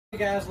Hey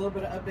guys, a little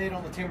bit of update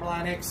on the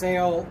Timberline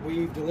XL.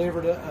 We've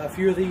delivered a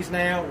few of these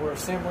now. We're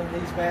assembling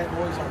these bad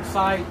boys on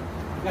site.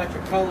 You got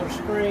your color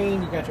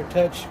screen, you got your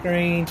touch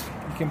screen.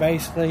 You can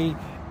basically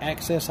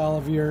access all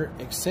of your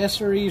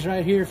accessories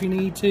right here if you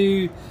need to.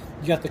 You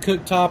got the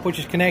cooktop, which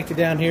is connected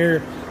down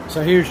here.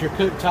 So here's your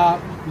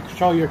cooktop. You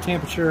control your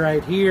temperature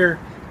right here.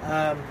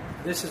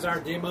 This is our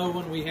demo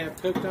one we have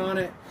cooked on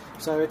it.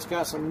 So it's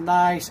got some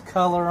nice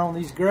color on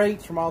these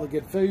grates from all the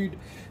good food.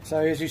 So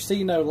as you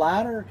see, no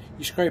liner.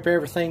 You scrape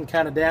everything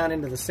kind of down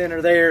into the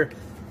center there.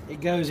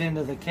 It goes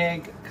into the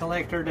keg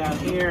collector down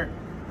here,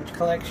 which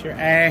collects your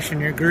ash and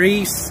your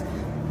grease.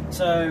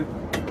 So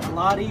a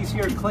lot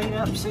easier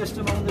cleanup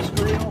system on this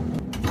grill.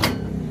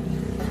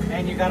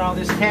 And you got all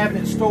this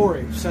cabinet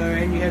storage. So,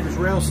 and you have this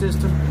rail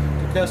system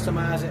to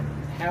customize it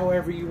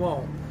however you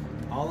want.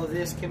 All of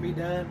this can be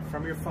done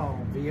from your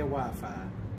phone via Wi-Fi.